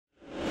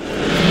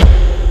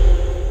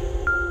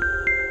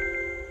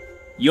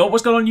Yo,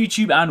 what's going on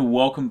YouTube, and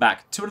welcome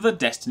back to another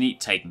Destiny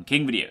Taken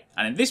King video.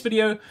 And in this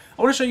video,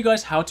 I want to show you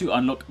guys how to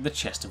unlock the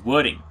Chest of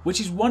Wyrding, which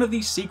is one of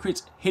these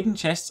secret hidden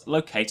chests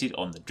located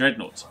on the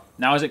Dreadnaught.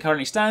 Now as it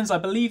currently stands, I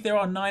believe there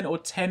are 9 or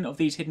 10 of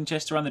these hidden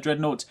chests around the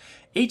Dreadnaught,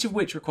 each of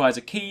which requires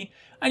a key,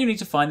 and you need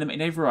to find them in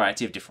a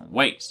variety of different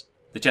ways.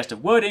 The Chest of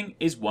Wyrding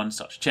is one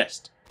such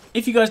chest.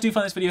 If you guys do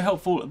find this video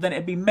helpful, then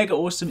it'd be mega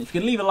awesome if you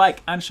could leave a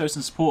like and show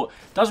some support.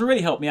 It does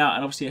really help me out,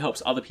 and obviously it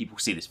helps other people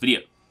see this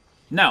video.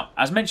 Now,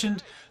 as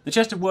mentioned, the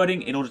Chest of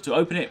Wyrding, in order to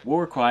open it, will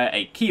require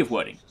a Key of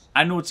Wyrding.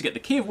 And in order to get the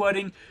Key of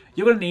Wyrding,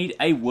 you're going to need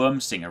a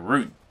Wormsinger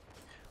rune.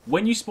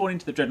 When you spawn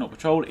into the Dreadnaught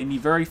Patrol in the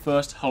very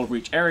first Hull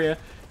Breach area,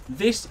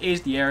 this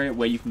is the area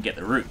where you can get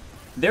the rune.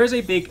 There is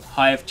a big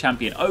Hive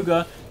champion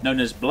ogre known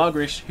as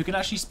Blugrish who can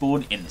actually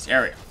spawn in this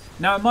area.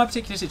 Now in my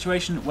particular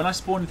situation, when I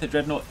spawned into the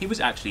Dreadnaught, he was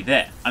actually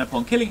there, and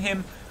upon killing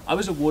him, I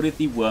was awarded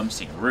the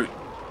Wormsinger rune.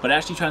 But it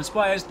actually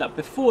transpires that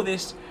before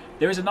this,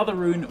 there is another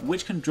rune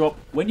which can drop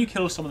when you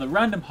kill some of the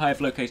random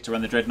Hive located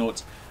around the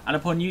Dreadnaught, and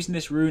upon using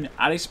this rune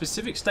at a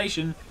specific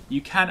station,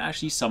 you can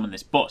actually summon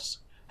this boss.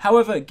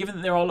 However, given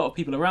that there are a lot of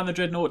people around the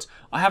Dreadnaught,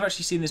 I have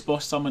actually seen this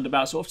boss summoned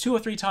about sort of 2 or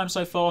 3 times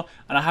so far,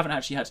 and I haven't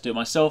actually had to do it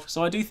myself,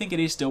 so I do think it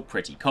is still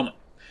pretty common.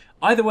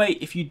 Either way,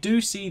 if you do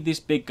see this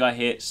big guy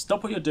here,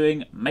 stop what you're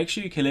doing, make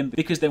sure you kill him,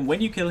 because then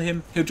when you kill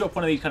him, he'll drop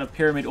one of these kind of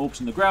pyramid orbs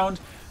on the ground,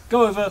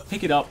 go over,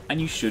 pick it up,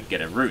 and you should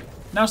get a rune.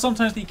 Now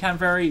sometimes they can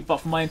vary, but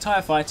for my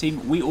entire fire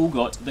team, we all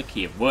got the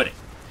Key of Wyrding.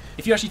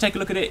 If you actually take a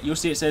look at it, you'll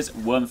see it says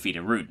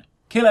Wormfeeder rune.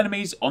 Kill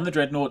enemies on the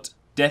Dreadnaught,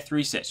 death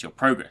resets your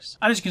progress.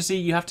 And as you can see,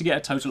 you have to get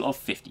a total of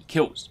 50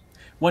 kills.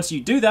 Once you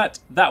do that,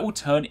 that will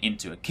turn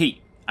into a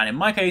key. And in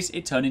my case,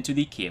 it turned into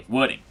the Key of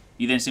Wyrding.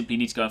 You then simply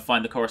need to go and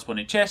find the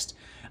corresponding chest,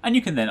 and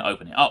you can then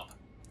open it up.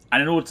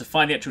 And in order to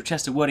find the actual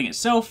Chest of Wyrding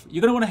itself,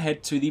 you're going to want to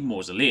head to the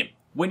Mausoleum.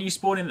 When you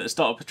spawn in at the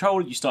start of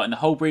patrol, you start in the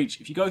Hull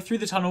Breach. If you go through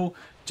the tunnel,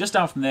 just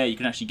down from there, you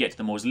can actually get to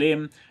the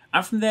Mausoleum.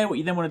 And from there, what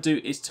you then want to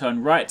do is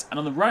turn right, and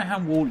on the right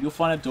hand wall, you'll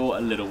find a door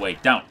a little way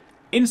down.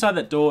 Inside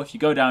that door, if you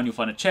go down, you'll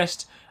find a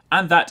chest,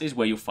 and that is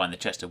where you'll find the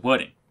Chest of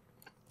Wyrding.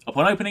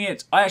 Upon opening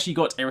it, I actually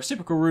got a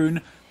reciprocal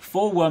rune,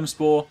 4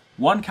 Wormspore,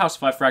 1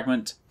 Calcify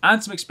Fragment,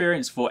 and some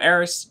experience for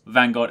Arekkz,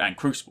 Vanguard, and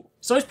Crucible.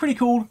 So it's pretty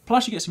cool,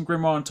 plus you get some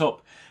Grimoire on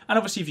top, and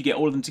obviously if you get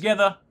all of them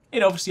together,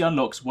 it obviously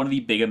unlocks one of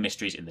the bigger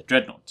mysteries in the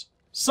Dreadnaught.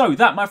 So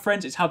that, my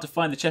friends, is how to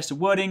find the Chest of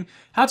Wyrding,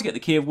 how to get the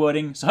Key of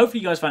Wyrding. So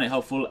hopefully you guys found it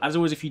helpful. As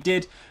always, if you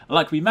did, a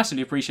like would be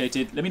massively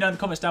appreciated. Let me know in the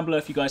comments down below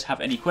if you guys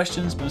have any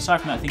questions. But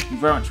aside from that, thank you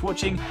very much for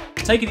watching.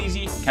 Take it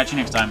easy. Catch you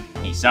next time.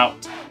 Peace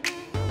out.